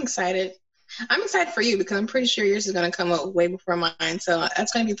 Yeah, I'm excited for you because I'm pretty sure yours is going to come up way before mine, so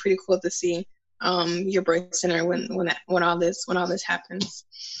that's going to be pretty cool to see. your birth center when all this happens.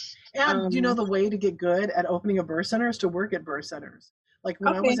 And you know, the way to get good at opening a birth center is to work at birth centers. Like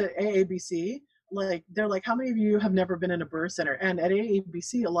when I was at AABC, like they're like, how many of you have never been in a birth center? And at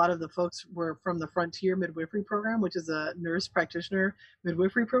AABC, a lot of the folks were from the Frontier Midwifery Program, which is a nurse practitioner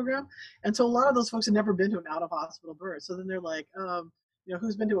midwifery program. And so a lot of those folks had never been to an out of hospital birth. So then they're like, you know,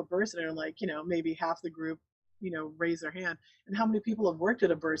 who's been to a birth center? Like, you know, maybe half the group, you know, raise their hand. And how many people have worked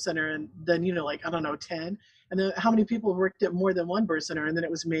at a birth center? And then, you know, like, I don't know, 10. And then how many people have worked at more than one birth center? And then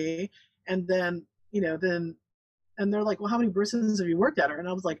it was me. And then, you know, and they're like, well, how many birth centers have you worked at? And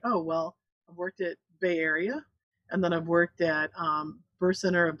I was like, oh, well, I've worked at Bay Area. And then I've worked at Birth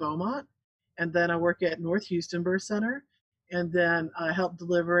Center of Beaumont. And then I work at North Houston Birth Center. And then I helped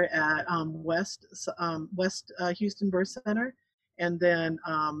deliver at West Houston Birth Center. And then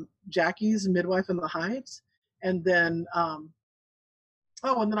Jackie's Midwife in the Heights. And then, and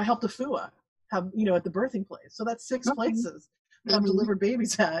then I helped Afua have, you know, at the birthing place. So that's 6 places that I've delivered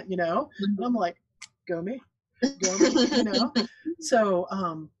babies at, you know. And I'm like, go me, you know. So,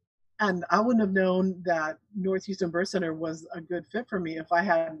 and I wouldn't have known that North Houston Birth Center was a good fit for me if I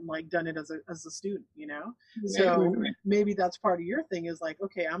hadn't like done it as a student, you know. So maybe that's part of your thing is like,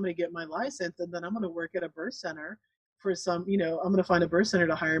 okay, I'm going to get my license and then I'm going to work at a birth center for some, you know, I'm going to find a birth center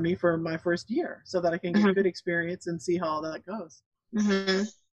to hire me for my first year so that I can get good experience and see how all that goes.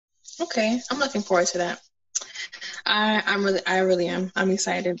 Okay, I'm looking forward to that. I really am. I'm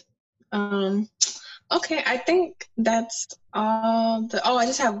excited. Okay, I think that's all I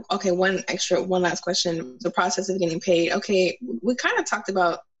just have, one last question. The process of getting paid. Okay, we kind of talked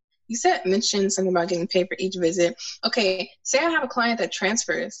about, you mentioned something about getting paid for each visit. Okay, say I have a client that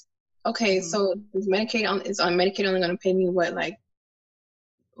transfers. Okay, so is Medicaid only going to pay me what, like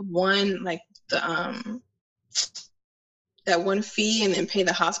one, like the that one fee and then pay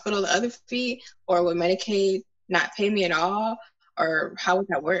the hospital the other fee, or would Medicaid not pay me at all, or how would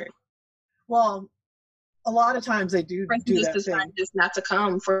that work? Well, a lot of times they do that thing. Just not to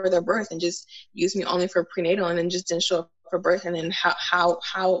come for their birth and just use me only for prenatal and then just didn't show up for birth, and then how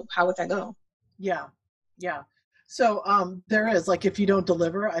would that go? Yeah. So there is, like, if you don't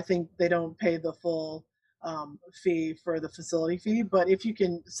deliver, I think they don't pay the full fee for the facility fee. But if you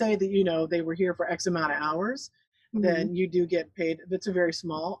can say that, you know, they were here for X amount of hours, then you do get paid. It's a very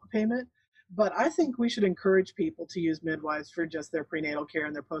small payment. But I think we should encourage people to use midwives for just their prenatal care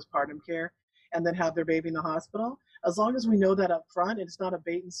and their postpartum care and then have their baby in the hospital. As long as we know that up front, it's not a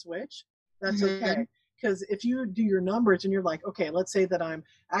bait and switch, that's okay. Because if you do your numbers and you're like, okay, let's say that I'm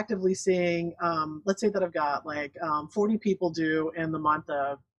actively seeing, let's say that I've got like 40 people due in the month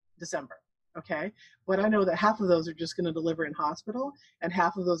of December, okay? But I know that half of those are just going to deliver in hospital and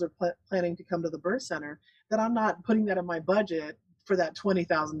half of those are planning to come to the birth center, then I'm not putting that in my budget for that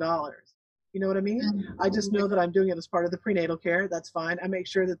 $20,000. You know what I mean? I just know that I'm doing it as part of the prenatal care. That's fine. I make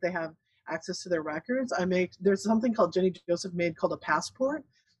sure that they have access to their records. There's something called Jenny Joseph made called a passport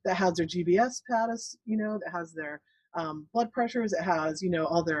that has their GBS status, you know, that has their blood pressures, it has, you know,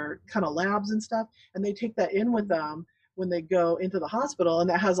 all their kind of labs and stuff. And they take that in with them when they go into the hospital, and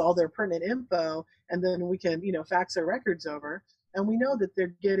that has all their pertinent info. And then we can, you know, fax their records over. And we know that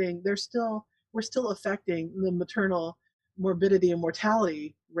we're still affecting the maternal morbidity and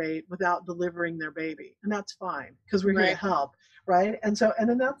mortality rate without delivering their baby. And that's fine because we're here to help. Right. And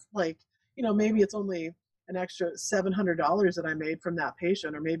then that's like, you know, maybe it's only an extra $700 that I made from that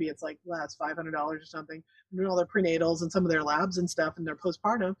patient, or maybe it's like less, $500 or something, doing all their prenatals and some of their labs and stuff and their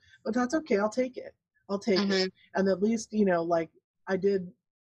postpartum, but that's okay. I'll take it. And at least, you know, like I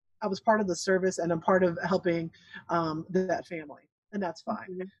was part of the service and I'm part of helping that family, and that's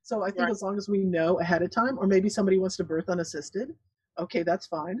fine. So I think as long as we know ahead of time, or maybe somebody wants to birth unassisted, okay, that's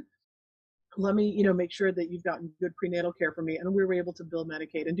fine. Let me, you know, make sure that you've gotten good prenatal care for me, and we were able to bill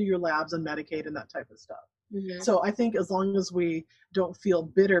Medicaid and do your labs and Medicaid and that type of stuff. So I think as long as we don't feel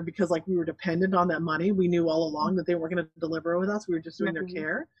bitter because like we were dependent on that money, we knew all along that they weren't going to deliver with us, we were just doing their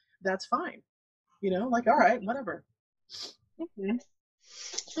care, that's fine. You know, like, all right, whatever.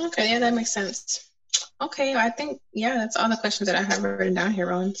 Okay, yeah, that makes sense. Okay, I think, that's all the questions that I have written down here,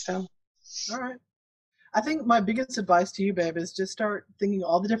 Ron. So, all right. I think my biggest advice to you, babe, is just start thinking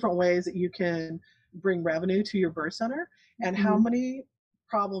all the different ways that you can bring revenue to your birth center, and how many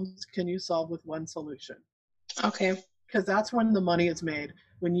problems can you solve with one solution? Okay. Because that's when the money is made,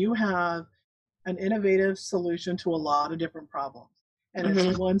 when you have an innovative solution to a lot of different problems, and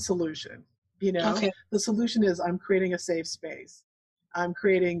it's one solution. You know, the solution is I'm creating a safe space. I'm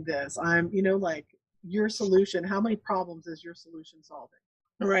creating this. You know, like your solution, how many problems is your solution solving?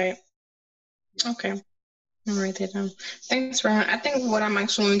 Right. Okay. I'll write that down. Thanks, Ron. I think what I'm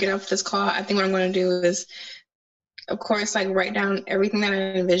actually going to get off this call, I think what I'm going to do is, of course, like write down everything that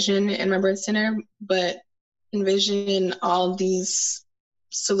I envision in my birth center, but envision all these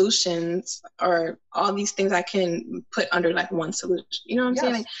solutions or all these things I can put under like one solution. You know what I'm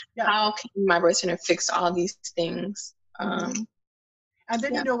saying? Like, how can my birth center fix all these things? And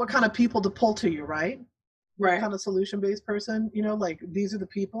then you know what kind of people to pull to you, right? What kind of solution-based person, you know, like these are the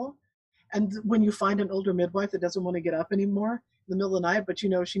people. And when you find an older midwife that doesn't want to get up anymore in the middle of the night, but you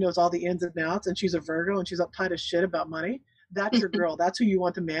know she knows all the ins and outs, and she's a Virgo and she's uptight as shit about money, that's your girl. That's who you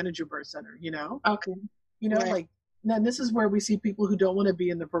want to manage your birth center, you know? Okay. You know, like, then this is where we see people who don't want to be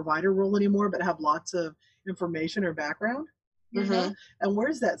in the provider role anymore, but have lots of information or background. You know? And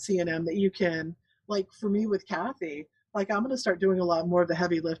where's that CNM that you can, like for me with Kathy, like I'm going to start doing a lot more of the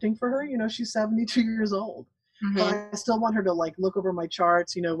heavy lifting for her. You know, she's 72 years old. But I still want her to like look over my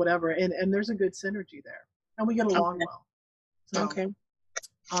charts, you know, whatever. And there's a good synergy there. And we get along well.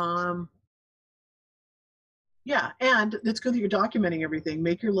 So, yeah, and it's good that you're documenting everything.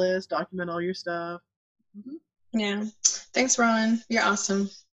 Make your list, document all your stuff. Yeah. Thanks, Ron. You're awesome.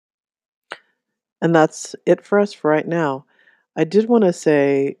 And that's it for us for right now. I did want to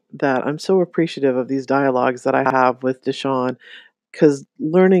say that I'm so appreciative of these dialogues that I have with Deshawn, because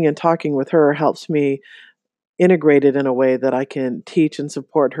learning and talking with her helps me integrate it in a way that I can teach and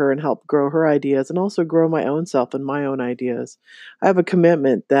support her and help grow her ideas and also grow my own self and my own ideas. I have a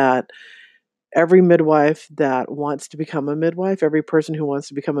commitment that every midwife that wants to become a midwife, every person who wants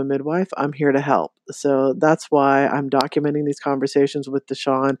to become a midwife, I'm here to help. So that's why I'm documenting these conversations with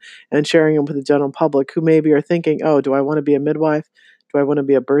Deshawn and sharing them with the general public who maybe are thinking, oh, do I want to be a midwife? Do I want to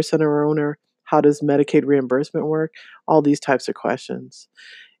be a birth center owner? How does Medicaid reimbursement work? All these types of questions.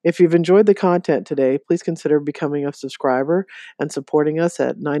 If you've enjoyed the content today, please consider becoming a subscriber and supporting us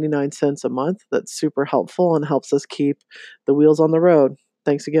at 99 cents a month. That's super helpful and helps us keep the wheels on the road.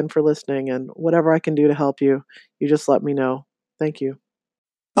 Thanks again for listening, and whatever I can do to help you, you just let me know. Thank you.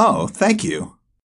 Oh, thank you.